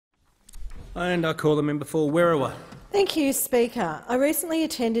And I call the member for Werriwa. Thank you, Speaker. I recently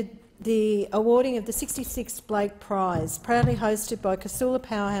attended the awarding of the 66th Blake Prize, proudly hosted by Casula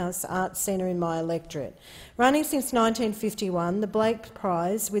Powerhouse Arts Centre in my electorate. Running since 1951, the Blake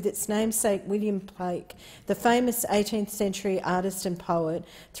Prize, with its namesake William Blake, the famous 18th century artist and poet,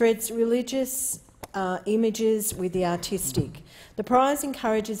 threads religious images with the artistic. The prize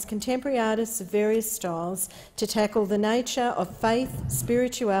encourages contemporary artists of various styles to tackle the nature of faith,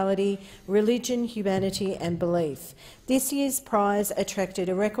 spirituality, religion, humanity and belief. This year's prize attracted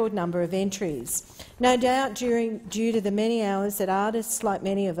a record number of entries, no doubt due to the many hours that artists, like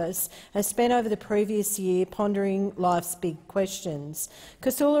many of us, have spent over the previous year pondering life's big questions.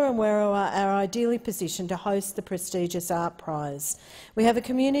 Casula and Werriwa are ideally positioned to host the prestigious art prize. We have a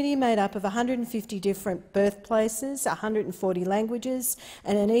community made up of 150 different birthplaces, 140 languages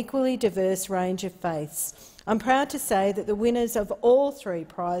and an equally diverse range of faiths. I'm proud to say that the winners of all three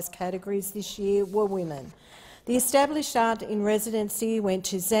prize categories this year were women. The Established Art in Residency went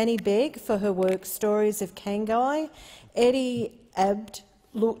to Zanny Begg for her work Stories of Kangai. Eddie Abd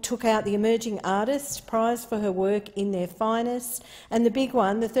took out the Emerging Artist Prize for her work In Their Finest, and the big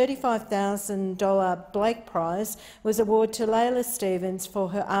one, the $35,000 Blake Prize, was awarded to Layla Stevens for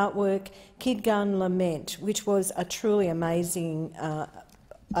her artwork Kid Gun Lament, which was a truly amazing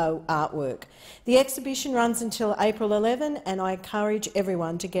artwork. The exhibition runs until April 11 and I encourage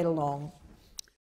everyone to get along.